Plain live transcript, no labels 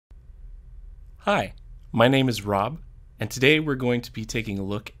Hi, my name is Rob, and today we're going to be taking a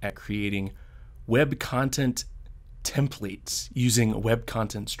look at creating web content templates using web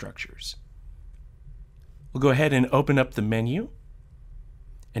content structures. We'll go ahead and open up the menu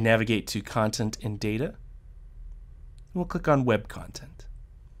and navigate to Content and Data. And we'll click on Web Content.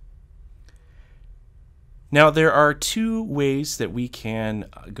 Now there are two ways that we can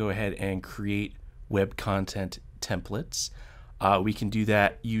go ahead and create web content templates. We can do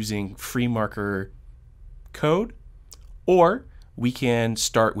that using free marker code, or we can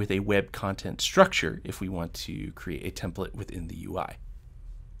start with a web content structure if we want to create a template within the UI.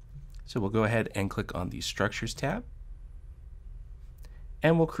 So we'll go ahead and click on the Structures tab,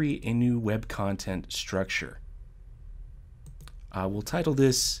 and we'll create a new web content structure. We'll title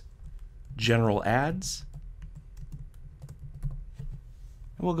this General Ads,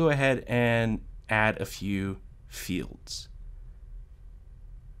 and we'll go ahead and add a few fields.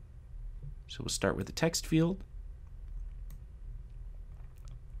 So we'll start with the text field,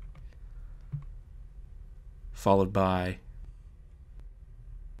 followed by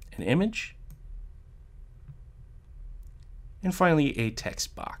an image, and finally a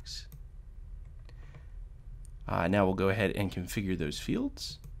text box. Now we'll go ahead and configure those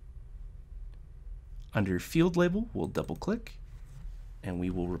fields. Under field label, we'll double click, and we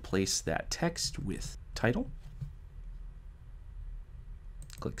will replace that text with title.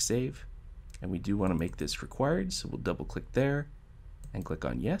 Click Save. And we do want to make this required, so we'll double click there and click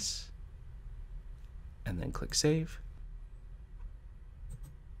on Yes, and then click Save.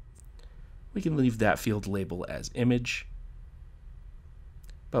 We can leave that field label as image,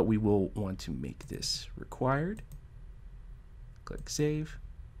 but we will want to make this required. Click Save.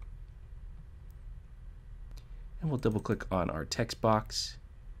 And we'll double click on our text box,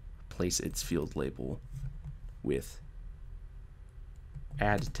 place its field label with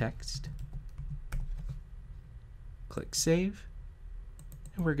Add Text. Click Save,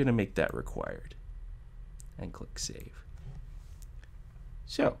 and we're going to make that required, and click Save.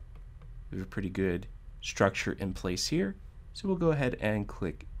 So we have a pretty good structure in place here, so we'll go ahead and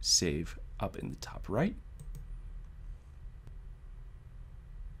click Save up in the top right.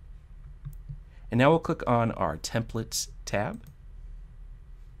 And now we'll click on our Templates tab.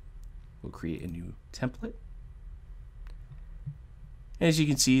 We'll create a new template. As you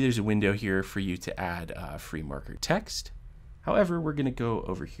can see, there's a window here for you to add free marker text. However, we're going to go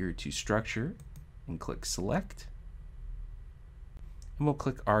over here to Structure and click Select. And we'll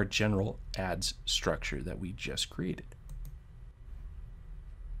click our General Ads structure that we just created.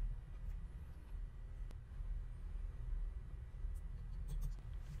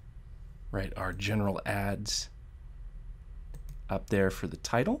 Right, our General Ads up there for the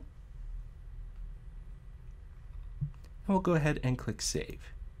title. We'll go ahead and click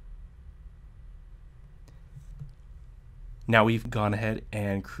Save. Now we've gone ahead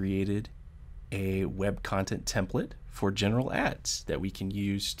and created a web content template for general ads that we can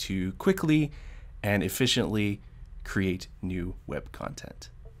use to quickly and efficiently create new web content.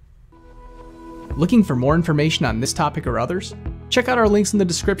 Looking for more information on this topic or others? Check out our links in the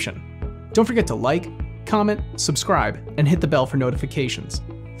description. Don't forget to like, comment, subscribe, and hit the bell for notifications.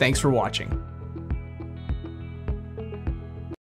 Thanks for watching.